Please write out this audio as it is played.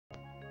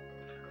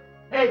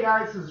Hey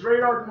guys, this is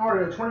Radar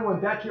Mario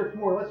 21 back here for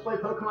more Let's Play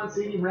Pokemon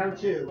Stadium Round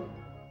 2.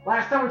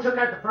 Last time we took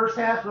out the first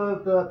half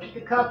of the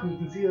Pika Cup and you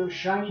can see those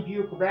shiny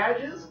beautiful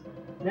badges.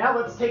 Now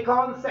let's take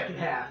on the second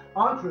half.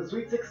 On to the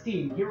Sweet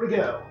 16. Here we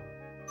go.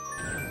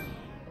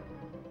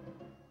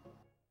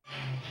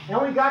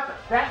 And we got the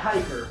Fat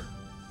Hiker.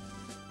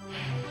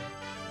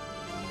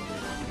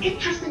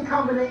 Interesting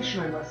combination,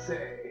 I must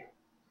say.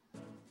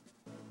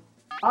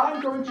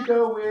 I'm going to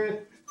go with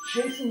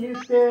Jason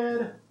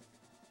Newstead,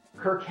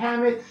 Kirk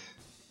Hammett,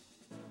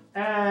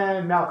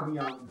 and Malcolm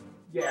Young.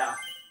 Yeah.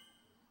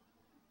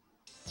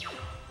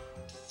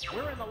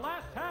 We're in the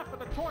last half of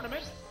the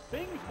tournament.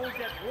 Things will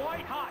get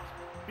white hot.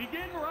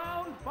 Begin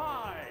round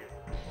 5.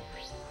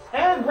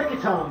 And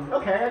Lickitung.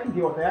 Okay, I can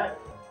deal with that.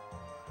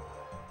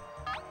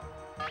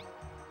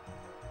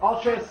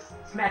 I'll just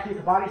smack you with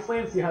the body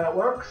slam, see how that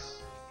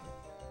works.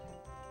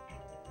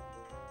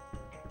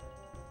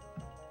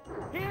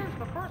 Here's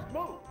the first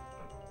move.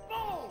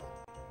 Boom!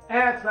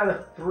 That's about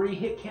a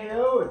 3-hit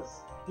KO.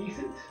 It's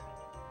decent.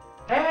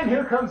 And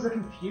here comes the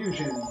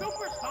confusion.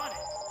 Supersonic.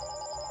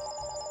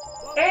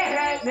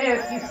 And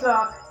missed. You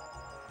suck.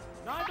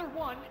 Neither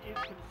one is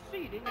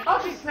conceding.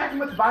 I'll just smack him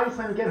with the body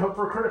slam again, hope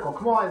for a critical.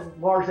 Come on,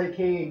 Lars,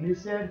 aka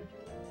Newstead.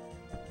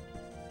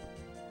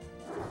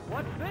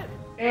 What's this?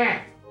 Eh.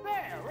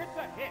 There, it's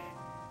a hit.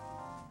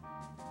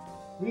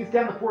 He's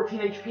down to 14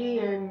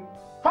 HP and...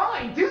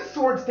 Fine, do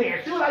Swords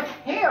Dance, do what I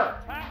care!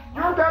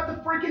 You're about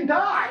to freaking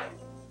die!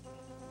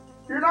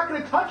 You're not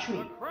gonna touch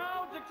me!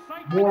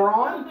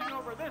 Moron!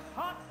 Over this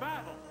hot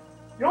battle.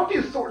 You don't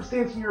do Swords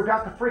Dance when you're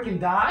about to freaking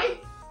die!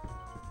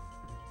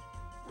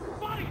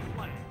 Body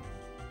slam.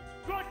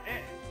 Good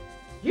hit.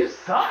 You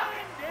suck!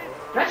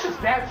 That's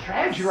just bad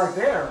strategy right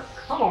there.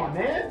 Come on,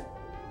 man.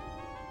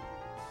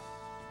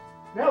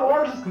 Now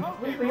Lars is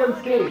completely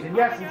unscathed, and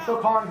yes, I'm still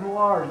calling him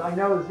Lars. I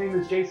know his name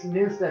is Jason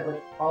Newstead,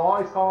 but I'll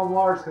always call him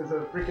Lars because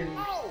of freaking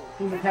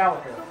Team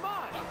Metallica.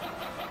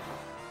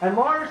 And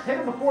Lars, hit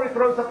him before he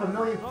throws up a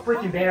million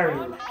freaking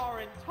barriers. Are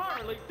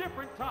entirely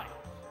different types.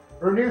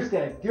 Or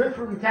Newstead. Do it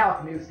for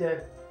Metallica,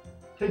 Newstead.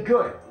 Okay,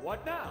 good.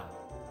 What now?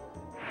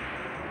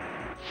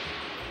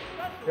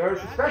 There's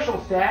a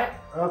special stat,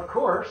 of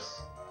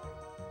course.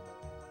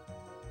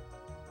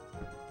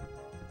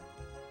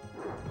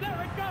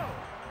 There it goes.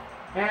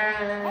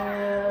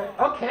 And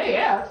okay,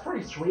 yeah, that's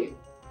pretty sweet.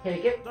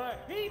 Take it. The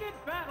heated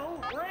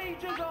battle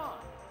rages on.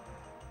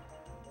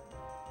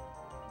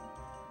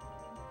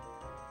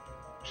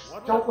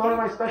 Just don't learn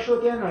my special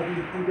again, I'll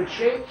be in good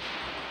shape.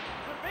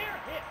 Severe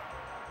hit.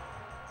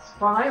 It's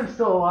fine, I'm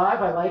still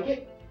alive, I like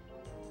it.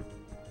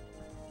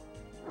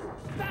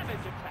 Savage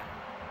attack.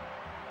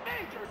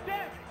 Major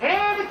damage.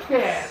 And it's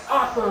dead!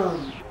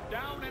 Awesome!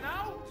 Down and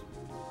out.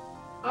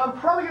 I'm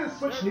probably gonna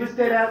switch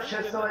Newstead out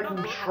just so I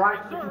can try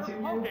to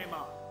continue.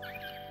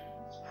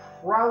 It's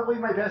probably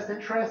my best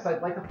interest.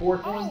 I'd like a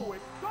fourth one. Oh,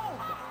 it's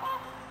Golduck.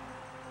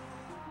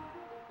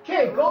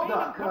 Okay,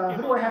 Golduck.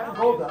 Who do I have for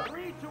Golduck?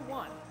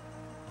 3-1.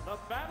 The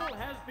battle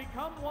has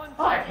become one.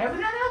 Oh, I have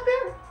that out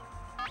there?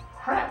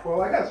 Crap,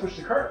 well, I gotta switch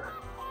to Kirk.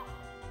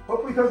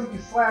 Hopefully he doesn't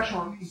use Slash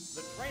on me.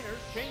 The trainer's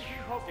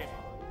changing Pokemon.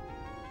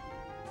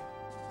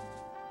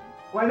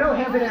 Well, I know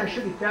Hamdan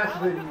should be faster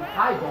than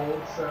High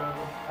Gold, so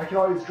I can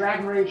always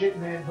Dragon Rage it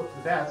and then hope for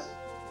the best.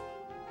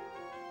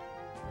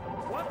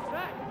 What's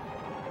that?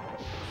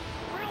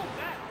 Drill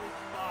that.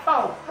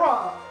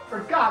 Oh, for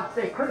God's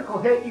sake, critical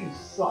hit, you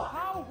suck.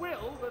 How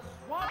will the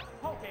swamp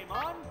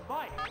Pokemon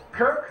fight?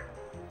 Kirk,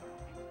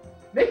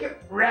 make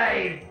it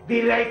right,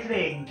 be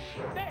lightning.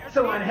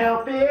 Someone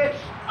help it.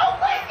 Oh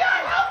my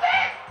God, help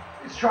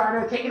it! It's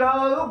trying to take it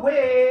all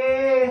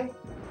away.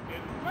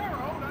 It's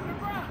burrowed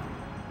underground.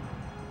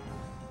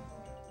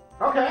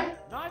 Okay.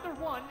 Neither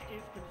one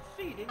is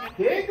conceding.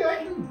 Dig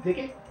it, dig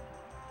it.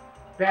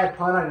 Bad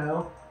pun, I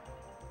know.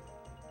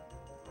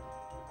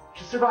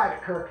 Just survive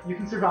it, Kirk. You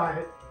can survive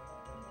it.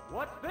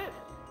 What's this?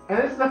 And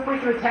this is a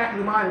freaking attack of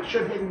the mind. It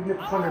should hit even if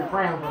it's under the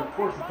ground, but of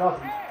course it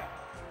doesn't.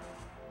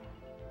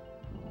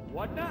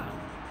 What now?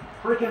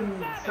 Freaking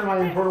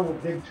semi-invulnerable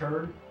big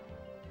turd.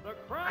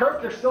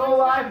 Kirk, you're still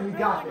alive and you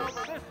got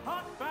this.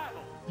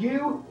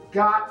 You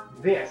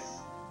got this.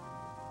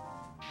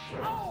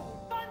 Oh,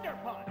 Thunder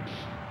Punch!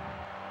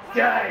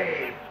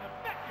 Die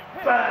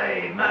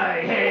by my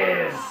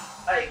hand.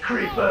 I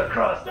creep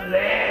across the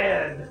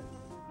land.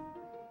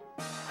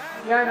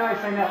 Yeah, I know I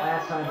sang that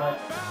last time, but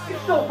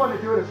it's still fun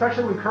to do it,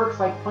 especially when Kirk's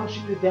like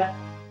punching you to death.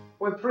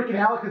 With freaking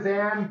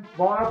Alakazam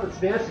blowing up its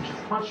fist and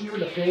just punching you in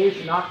the face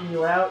and knocking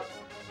you out.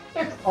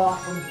 It's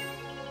awesome.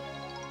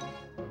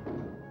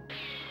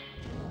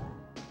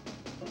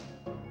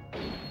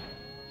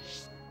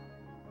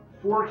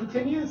 Four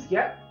continues.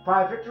 Yep.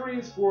 5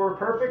 victories, 4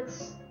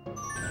 perfects.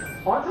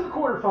 On to the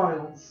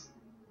quarterfinals.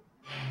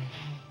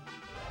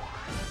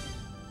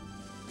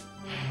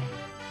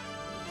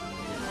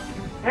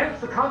 And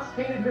it's the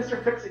constipated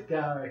Mr. Fix-It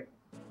guy.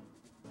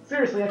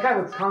 Seriously, that guy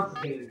looks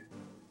constipated.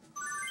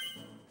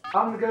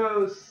 I'm gonna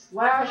go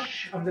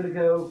Slash, I'm gonna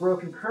go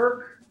Broken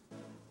Kirk,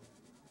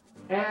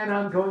 and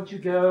I'm going to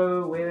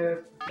go with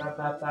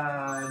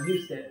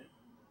Newstead.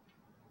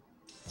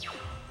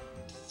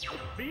 The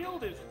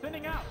field is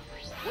thinning out.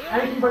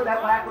 Anything but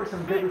that Lapras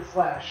and Vigorous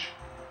Slash.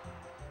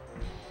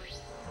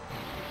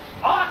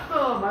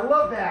 Awesome! I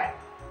love that!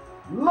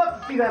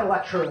 Love to see that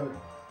Electrode.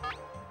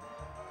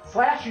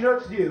 Slash, you know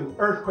what to do.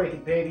 Earthquake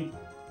it, baby.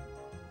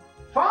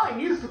 Fine,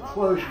 use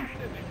Explosion.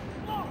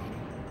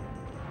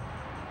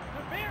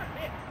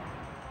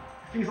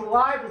 If he's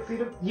alive, let's see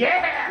him.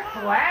 Yeah!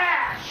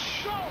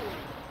 Slash!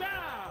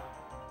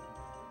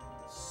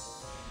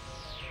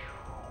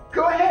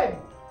 Go ahead!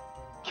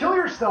 Kill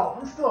yourself.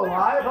 I'm still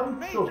alive.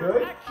 I'm still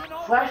good.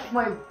 Slash is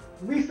my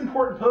least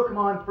important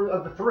Pokemon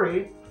of the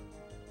three.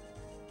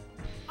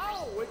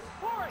 Oh, it's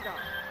Porygon.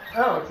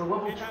 Oh, it's a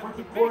level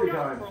 20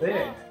 Porygon.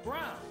 Big.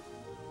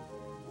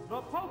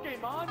 The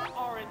Pokemon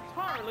are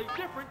entirely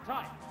different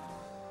types.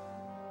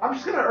 I'm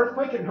just gonna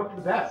Earthquake it and hope for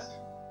the best.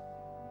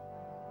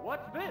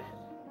 What's this?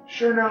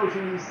 Sure knows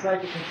when use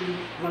Psychic and should be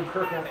Broken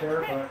Kirk out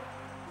there, but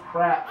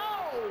crap.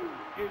 Oh,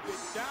 is it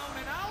down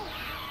and out?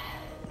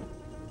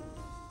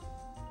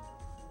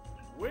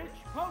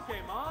 Which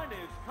Pokemon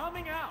is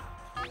coming out?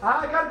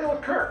 I gotta go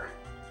with Kirk.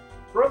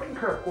 Broken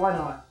Kirk, why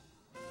not?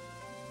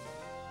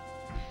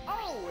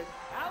 Oh, it's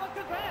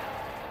Alakazam.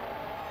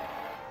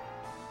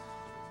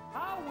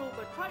 How will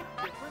the type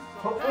difference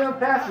of Hopefully I'm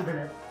faster than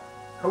it.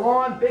 Come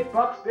on, big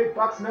bucks,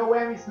 no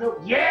whammies, no...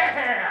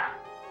 Yeah!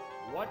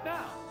 What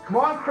now? Come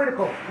on,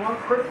 critical. Come on,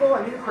 critical.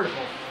 I need a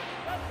critical.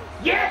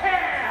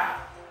 Yeah!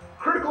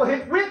 Critical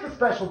hit with the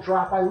special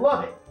drop. I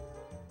love it.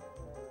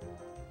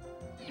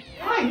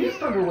 I use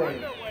Thunder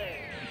Wave.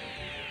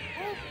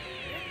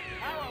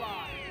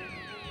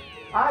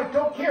 I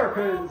don't care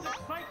because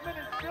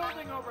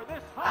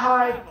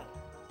I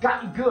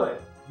got you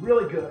good.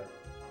 Really good.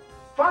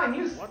 Fine,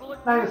 use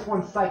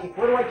 -1 Psychic.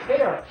 What do I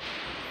care?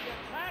 The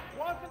attack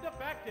wasn't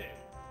effective.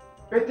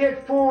 It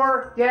did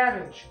 4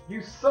 damage.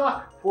 You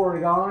suck,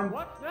 Porygon.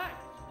 What's next?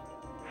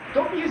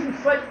 Don't be using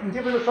Psychic and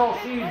giving us all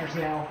seizures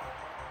now.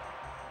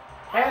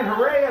 And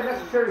hooray, a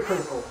necessary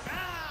critical.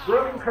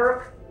 Broken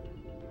Kirk,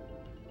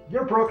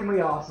 you're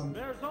brokenly awesome.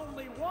 There's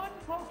only one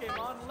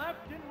Pokemon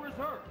left in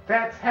reserve.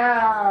 That's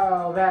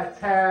how. That's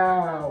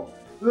how.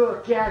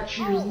 Look at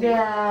you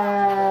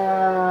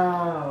now.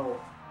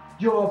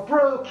 You're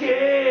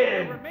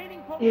broken.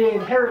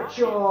 Inherit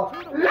your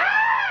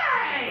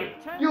life.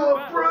 You're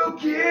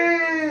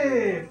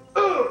broken.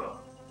 Ugh.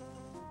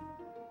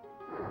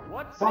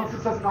 As long as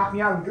this doesn't knock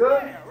me out, I'm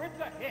good. It's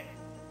a hit.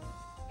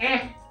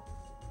 Eh.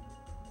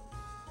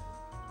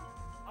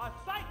 A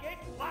psychic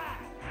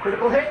blast.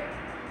 Critical hit.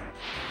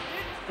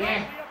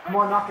 Eh. Come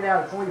on, knock it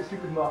out. It's only a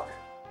stupid muck.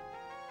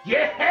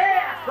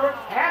 Yeah! Kirk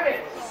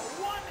Hammett!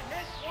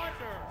 One-hit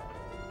wonder.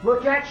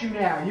 Look at you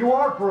now. You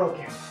are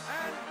broken. And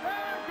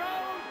there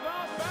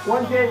goes the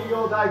One day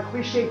you'll die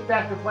cliched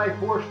fact of life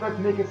force fed to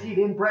make us heat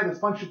inbred as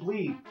fun should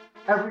bleed.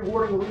 Every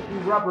warding a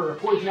leaking rubber, a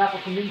poison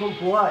apple from mingled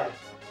blood.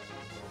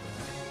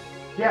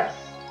 Yes,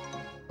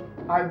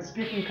 I'm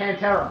speaking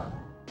Pantera.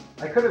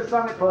 I could have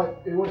sung it,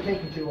 but it would have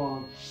taken too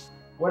long.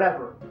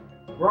 Whatever.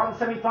 We're on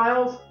the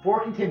semifinals.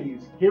 4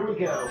 continues. Here we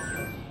go.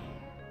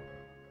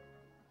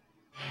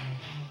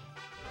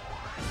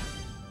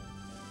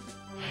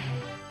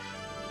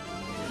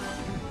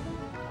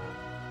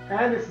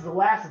 And this is the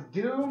last of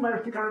Doom. I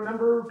think I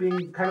remember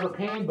being kind of a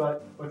pain,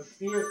 but let's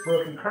see it.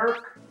 Broken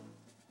Kirk,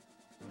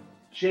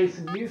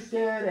 Jason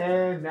Newstead,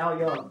 and Mal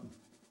Young.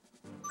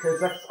 Because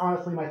that's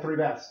honestly my 3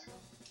 best.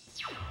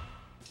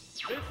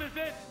 This is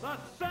it, the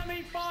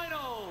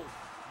semifinals.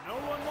 No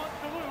one wants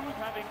to lose,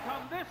 having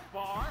come this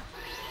far.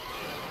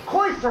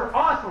 Cloyster,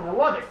 awesome, I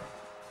love it.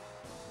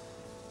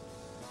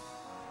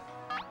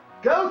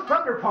 Go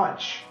Thunder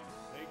Punch.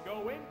 They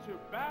go into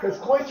battle. Because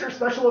Cloyster's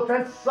special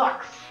offense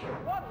sucks.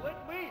 What'll it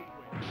lead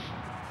with?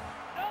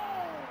 No,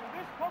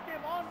 this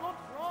Pokemon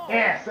looks wrong.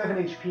 Yeah, 7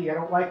 HP. I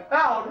don't like.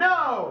 Oh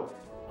no!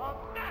 A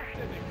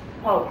massive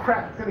explosion. Oh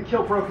crap! It's gonna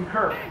kill Broken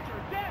Kirk.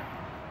 Major damage.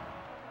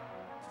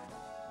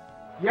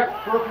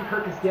 Yep, Broken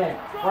Kirk is dead.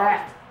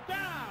 Crap.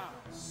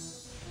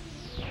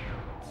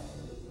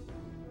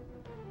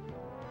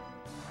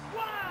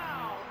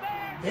 Wow,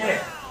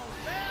 Yeah.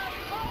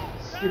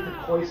 Stupid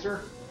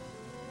Cloyster.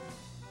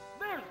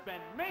 There's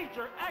been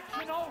major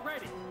action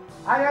already.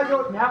 I gotta go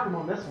with Malcolm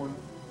on this one.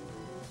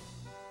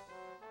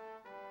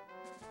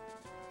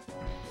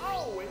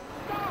 Oh, it's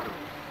started.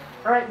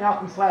 Alright,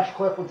 Malcolm /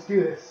 Cliff, let's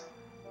do this.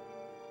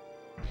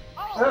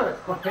 Oh, it's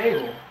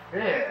Clefable.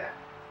 Yeah.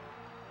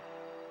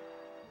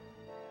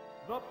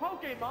 The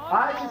Pokemon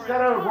I just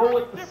gotta roll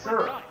with the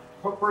syrup.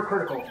 Hope for a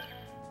critical.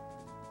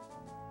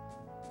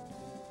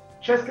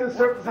 Just because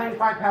Syrup is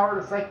 95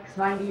 power to Psychic's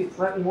 90, it's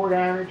slightly more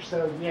damage,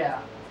 so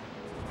yeah.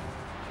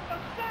 A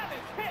savage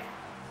hit.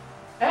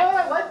 Hey,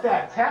 I like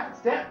that. It's half its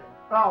damage.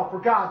 Oh, for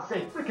God's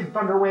sake, freaking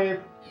Thunder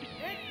Wave.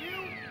 Hit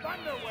you,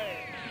 Thunder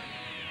Wave.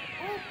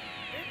 Oops,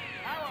 it's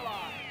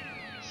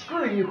paralyzed.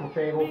 Screw you,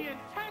 Clefable. The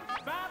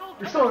intense battle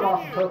You're still an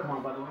awesome continues.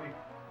 Pokemon, by the way.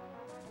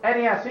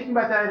 And yeah, speaking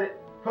about that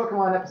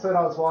Pokemon episode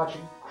I was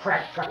watching,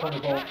 crap, got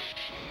Thunderbolt.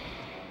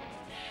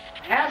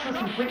 Ash was a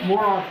complete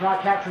moron for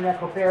not capturing that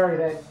Clefairy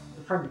that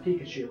befriended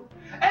Pikachu.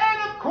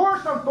 And of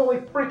course I'm fully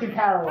freaking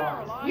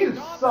paralyzed. You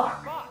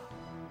suck.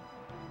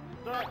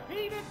 The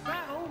heated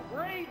battle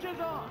rages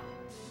on.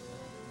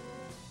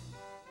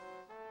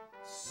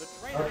 The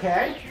trainer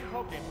okay.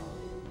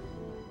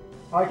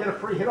 Pokemon. I get a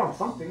free hit on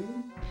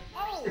something.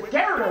 Oh, it's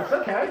Gyarados,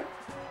 okay.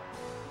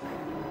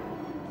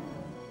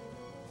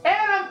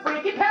 And I'm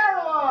freaking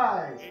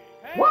paralyzed!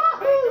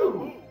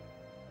 Woohoo!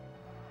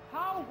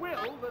 How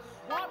will the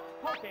swapped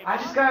Pokemon... I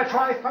just gotta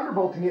try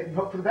Thunderbolting it and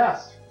hope for the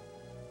best.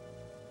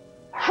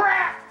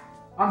 Crap!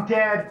 I'm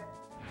dead.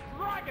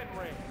 Dragon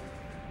Ring.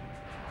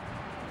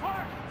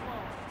 Harsh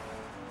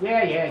Blow.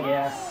 Yeah.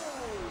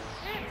 Oh,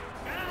 it's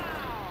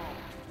down.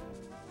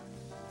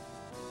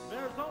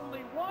 There's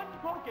only one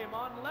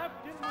Pokemon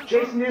left in the...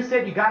 Jason New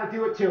said you gotta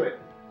do it to it.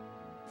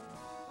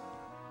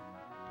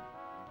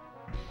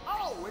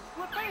 Oh, it's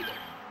Clefable.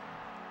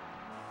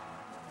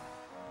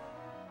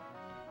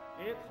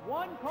 It's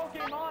one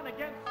Pokemon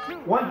against two.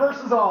 One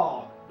versus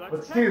all.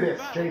 Let's do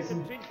this,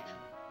 Jason.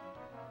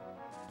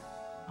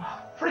 Oh,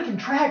 freaking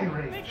Dragon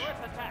Rage.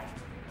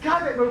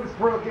 God, that move is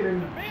broken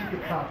in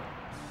Pika Cup.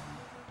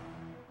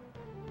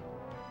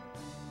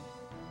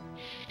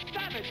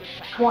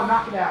 Come on,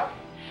 knock it out.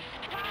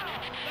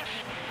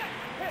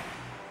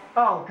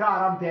 Oh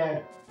god, I'm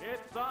dead.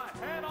 It's a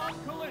head-on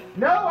collision.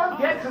 No,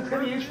 I'm dead, so it's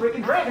gonna use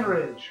freaking Dragon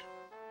Rage.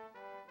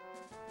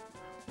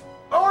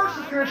 Or it's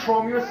just gonna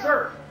troll me with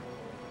Surf.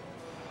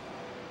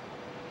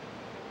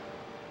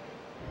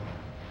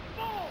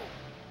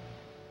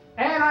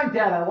 And I'm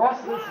dead. I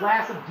lost this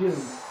last of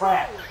Doom.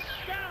 Crap.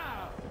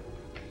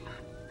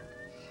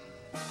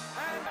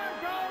 And there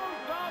goes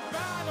the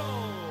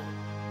battle.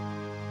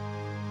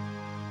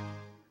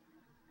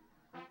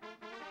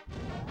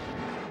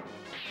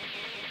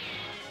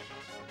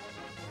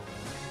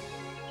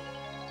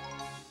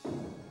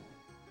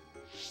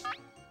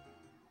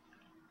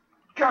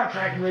 God,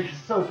 Dragon Rage is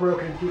so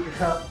broken in Pika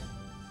Cup.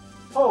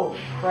 Holy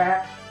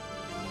crap.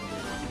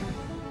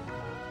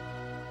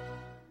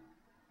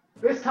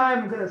 This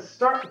time I'm going to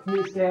start with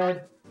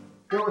Newstead,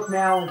 go with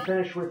Mal, and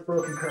finish with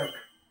Broken Kirk.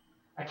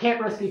 I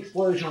can't risk the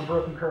explosion on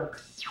Broken Kirk.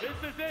 This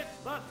is it,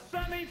 the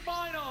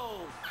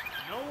semi-finals!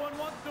 No one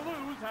wants to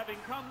lose having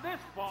come this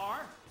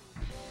far.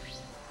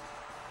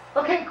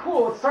 Okay,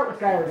 cool, let's start with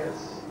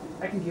Gyarados.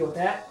 I can deal with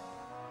that.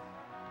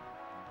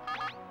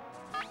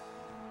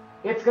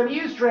 It's going to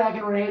use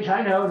Dragon Rage,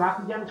 I know,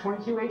 knocking down to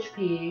 22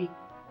 HP.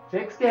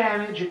 6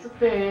 damage, it's a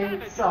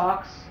thing, it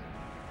sucks.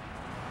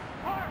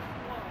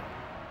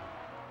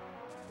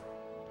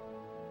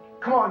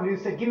 Come on,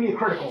 Newstead, give me a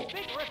critical.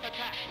 Big Rip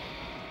attack.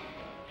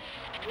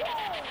 Whoa,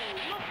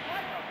 looks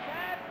like a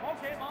bad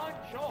Pokemon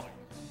choice.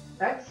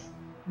 That's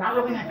not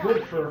really that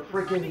good for a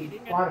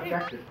freaking lot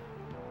effective.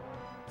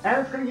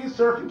 And it's going to use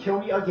Surf and kill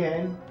me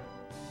again.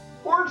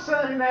 Or just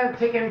not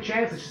take any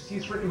chances, just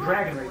use freaking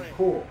Dragon Rage.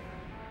 Cool.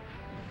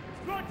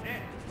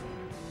 Goodness.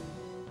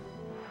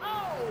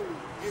 Oh,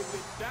 is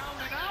it down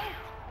and out?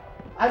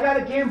 I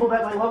gotta gamble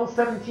that my level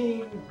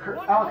 17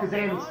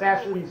 Alakazam is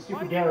faster than the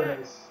stupid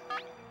Gyarados.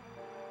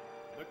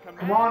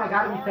 Come on, I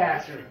gotta be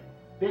faster.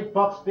 Big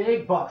bucks,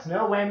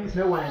 no whammies,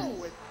 no whammies.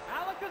 Oh, it's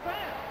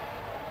Alakazam.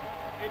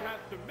 It has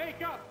to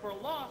make up for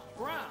lost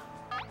ground.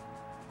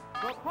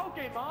 The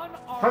Pokemon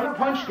are Thunder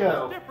Punch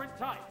go. Different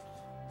types.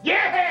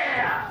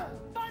 Yeah!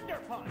 Thunder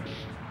Punch.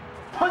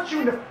 Punch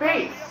you in the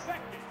face.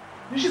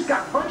 You just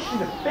got punched in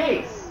the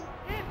face.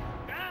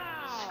 It's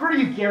down. Screw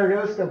you,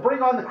 Gyarados. Now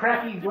bring on the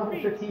crappy level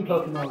 15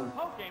 Pokemon.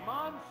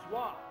 Pokemon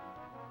swap.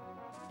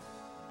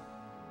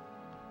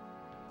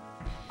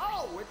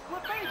 Oh, it's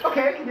Clefable.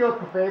 Okay, I can deal with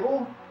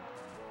Clefable.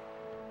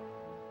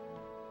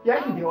 Yeah,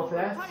 I can deal with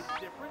that.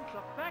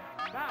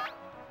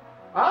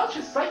 I'll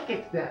just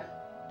Psychic Death.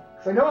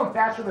 Because I know I'm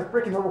faster than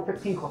freaking level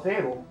 15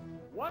 Clefable.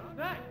 What's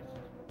next?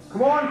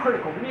 Come on,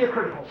 critical. Give me a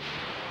critical.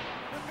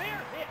 Severe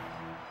hit.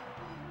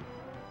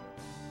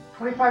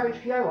 25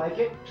 HP, I like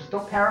it. Just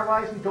don't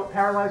paralyze me, don't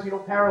paralyze me,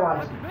 don't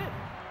paralyze me.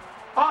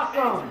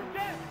 Awesome!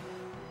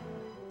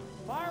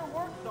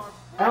 Fireworks are...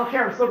 I don't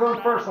care, I'm still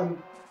going first. I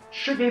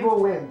should be able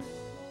to win.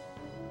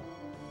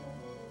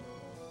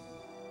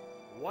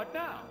 What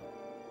now?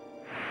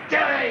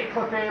 Die,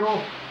 Clefable!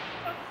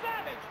 A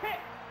savage hit!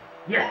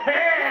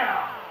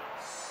 Yeah!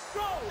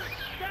 Go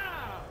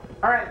down!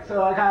 Alright,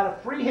 so I got a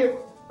free hit.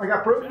 I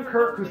got Broken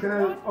Kirk, who's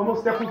gonna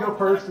almost definitely go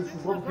first. This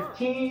is level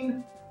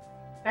 15.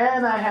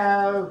 And I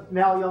have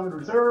Mal Young in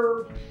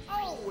reserve.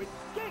 Oh, it's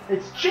Jinx!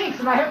 It's Jinx,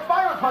 and I have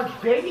Fire Punch,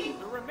 baby!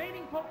 The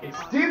remaining Pokemon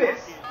Let's do this!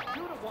 is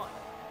 2-1.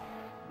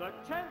 The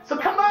 10th So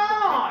come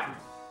on!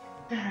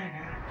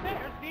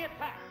 There's the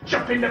attack.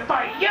 Jump in the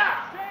fight,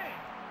 yeah!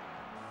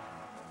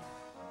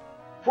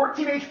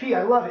 14 HP,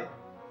 I love it.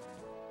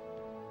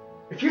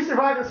 If you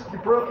survive this with the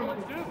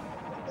broken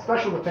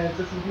special defense,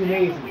 this would be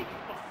amazing.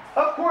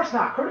 Of course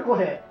not, critical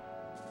hit.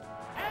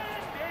 And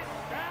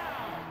it's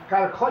down.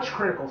 Got a clutch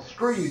critical,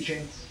 screw you,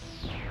 Jinx.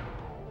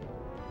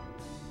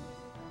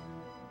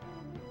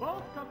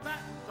 Both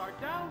combatants are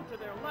down to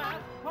their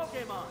last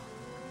Pokemon.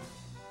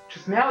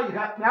 Just now,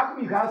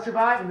 Malcolm, you gotta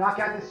survive and knock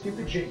out this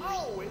stupid Jinx.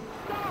 Oh, it's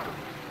Star.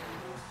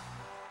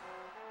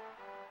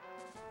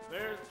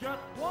 There's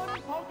just one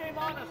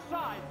Pokemon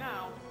aside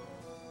now.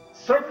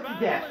 Surf it to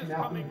death, Battle is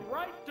Malcolm. coming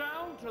right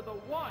down to the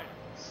wire.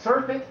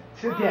 Surf it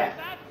to death.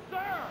 That's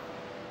serve.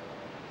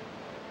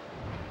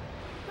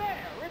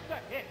 There, it's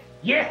a hit.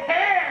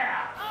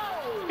 Yeah!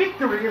 Oh!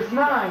 Victory is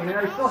mine, and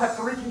I still have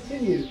 3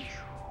 continues.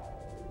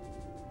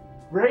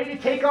 Ready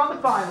to take on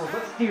the finals.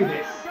 Let's do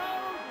this. There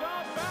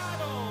goes the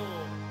battle.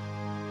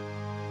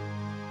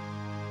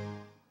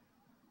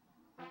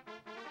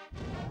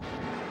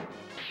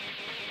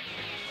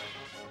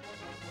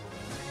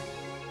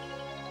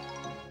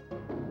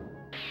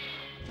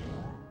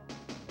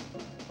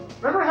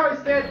 Remember how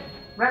I said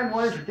round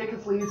 1 is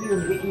ridiculously easy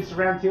when you get used to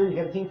round 2 and you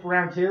get a team for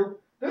round 2?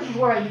 This is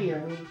what I mean. I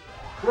mean,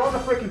 we're on the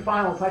freaking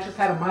finals. I just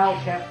had a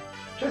mild check.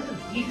 Just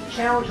a decent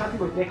challenge, nothing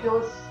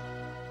ridiculous.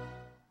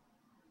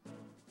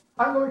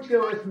 I'm going to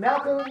go with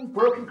Malcolm,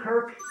 Broken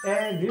Kirk,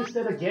 and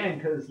Newstead again,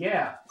 because,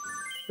 yeah,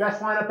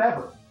 best lineup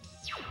ever.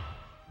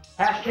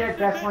 Hashtag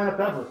best lineup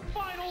ever.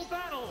 Final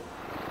battle.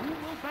 Who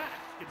will bask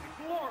in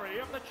the glory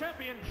of the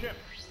championship?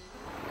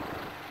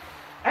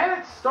 And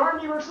it's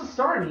Starmie versus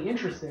Starmie.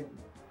 Interesting.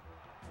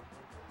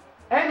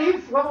 And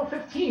he's level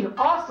 15.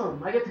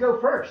 Awesome. I get to go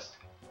first.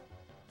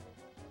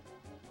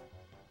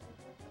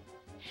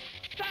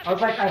 I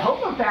was like, I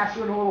hope I'm faster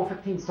than a level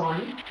 15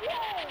 Starmie.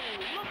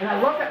 And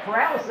I love that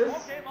paralysis.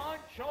 Pokemon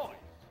choice.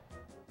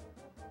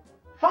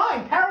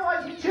 Fine,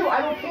 paralyze me too.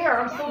 I don't care.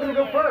 I'm still gonna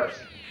go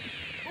first.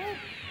 Oops,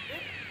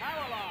 it's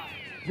paralyzed.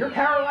 You're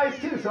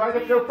paralyzed too, so I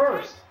get to go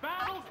first.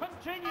 Battle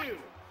continues.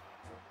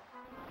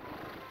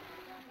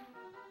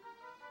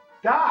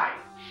 Die.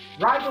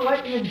 Ride the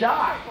lightning and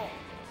die.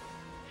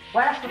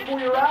 Flash before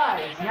your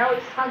eyes. Now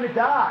it's time to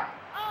die.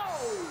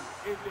 Oh,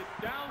 is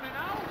it down and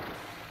out?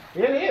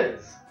 It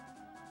is.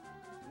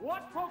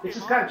 What Pokemon? It's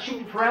just got a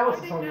cheeky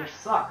paralysis on you, which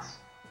sucks.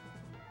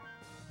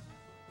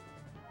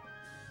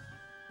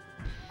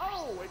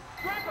 Oh, it's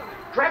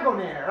Dragonair.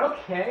 Dragonair,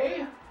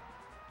 okay.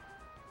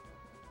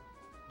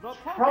 The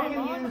Probably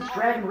Pokemon gonna use are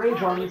Dragon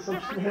Rage on in me, so I'm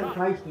just gonna hit it with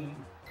perfect Ice Beam.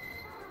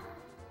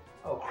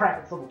 Oh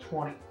crap, it's level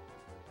 20.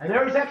 And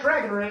there's that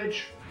Dragon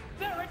Rage.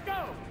 time. There it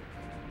goes.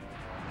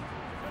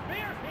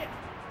 Severe hit.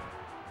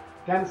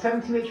 Down to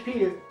 17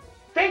 HP.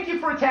 Thank you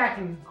for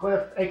attacking,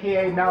 Cliff,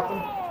 aka Malcolm.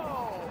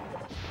 Oh!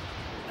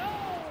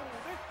 No,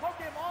 this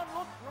Pokemon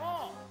looks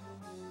wrong.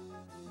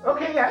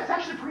 Okay, yeah, it's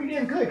actually pretty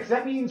damn good, because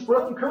that means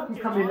Broken Kirk can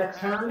come in next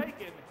turn.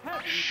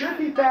 Should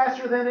be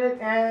faster than it,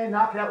 and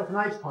knock it out with an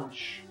Ice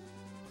Punch.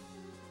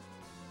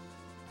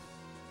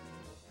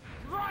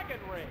 Dragon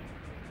Ring.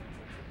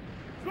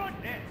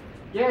 Goodness.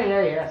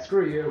 Yeah,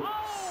 screw you.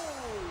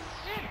 Oh,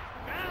 it's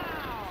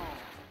down.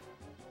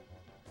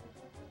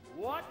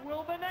 What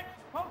will the next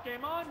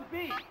Pokemon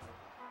be?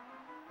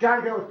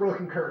 Gotta go with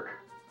Broken Kirk.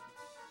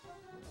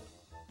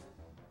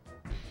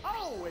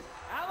 Oh, it's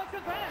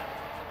Alakazam.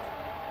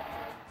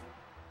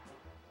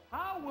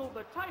 How will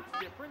the type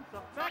difference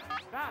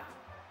affect that?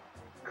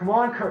 Come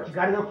on, Kirk, you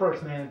gotta go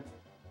first, man.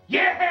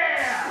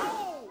 Yeah!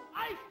 Oh,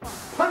 Ice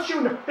Punch. Punch you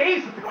in the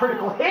face with the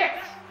critical hit!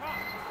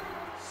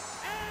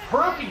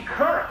 Broken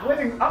Kirk,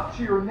 living up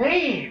to your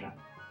name!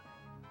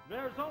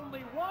 There's only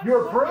one.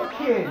 You're Pokemon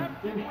broken!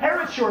 left to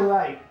Inherit win. your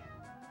life!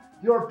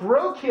 You're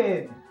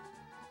broken!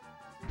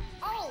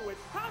 Oh, it's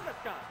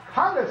Kangaskhan.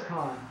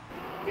 Kangaskhan.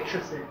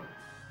 Interesting.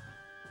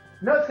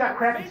 No, it's got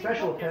crappy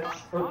special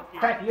defense, or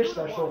crappy-ish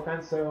special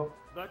defense, so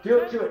The do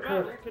it to it,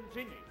 battle Kirk.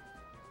 continues.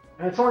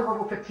 And it's only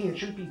level 15, it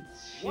shouldn't be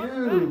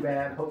too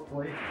bad,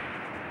 hopefully.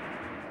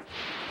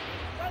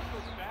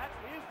 Special stat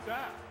is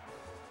down.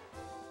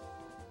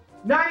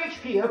 9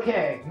 HP,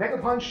 okay. Mega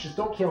Punch, just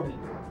don't kill me.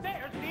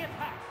 There's the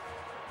attack.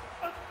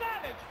 A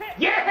savage hit.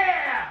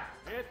 Yeah!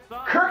 It's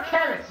a Kirk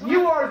Hammett,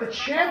 you are the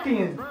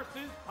champion!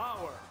 versus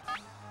power.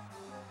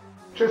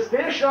 Just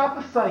finish off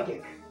with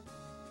Psychic.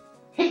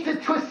 Hate to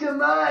twist your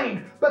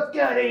mind, but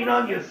God ain't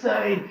on your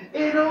side.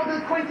 An old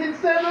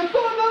acquaintance never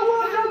thought the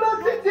world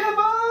about to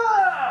differ!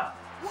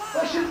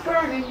 Flesh is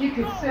burning, you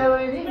can sell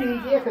it in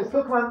me, yeah, cause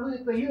Pokemon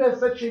Weekly, you have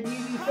such an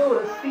easy soul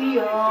to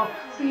steal.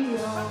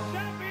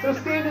 So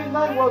stand in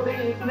line while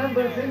they ink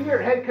numbers in your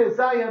head, cause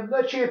I am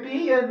the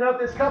champion of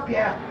this cup,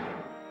 yeah.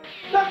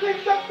 Nothing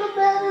stops the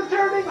man is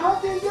turning,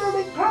 hunting,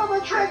 yearning, pull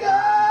the trigger!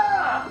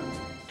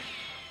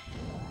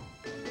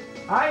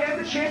 I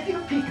am the champion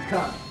of Pika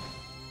Cup.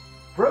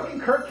 Broken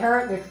Kirk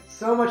Hammett makes it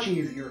so much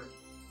easier.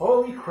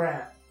 Holy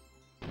crap.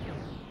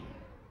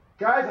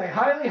 Guys, I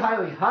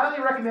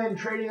highly recommend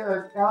trading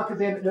Alakazam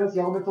that knows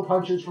the elemental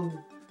punches from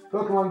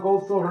Pokemon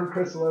Gold, Silver, and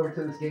Crystal over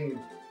to this game.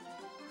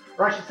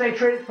 Or I should say,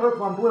 trade it to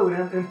Pokemon Blue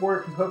and import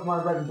it from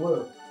Pokemon Red and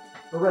Blue.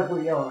 Or Red,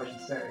 Blue, Yellow, I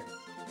should say.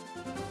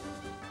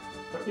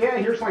 But yeah,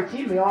 here's my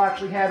team. They all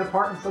actually had a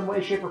part in some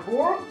way, shape, or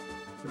form.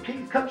 The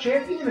Pika Cup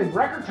champion in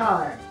record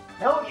time.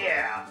 Hell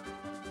yeah!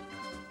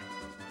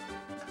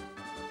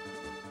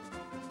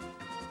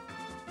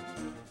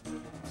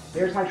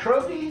 There's my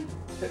trophy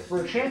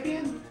for a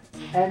champion.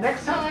 And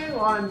next time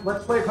on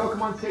Let's Play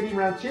Pokemon Stadium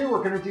Round 2,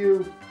 we're going to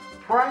do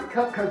Prime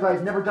Cup, because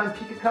I've never done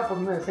Pika Cup.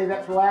 I'm going to say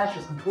that for last,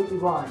 just completely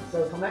blind.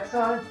 So until next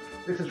time,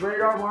 this is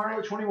Radar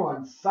Mario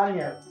 21,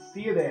 signing out.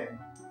 See you then.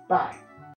 Bye.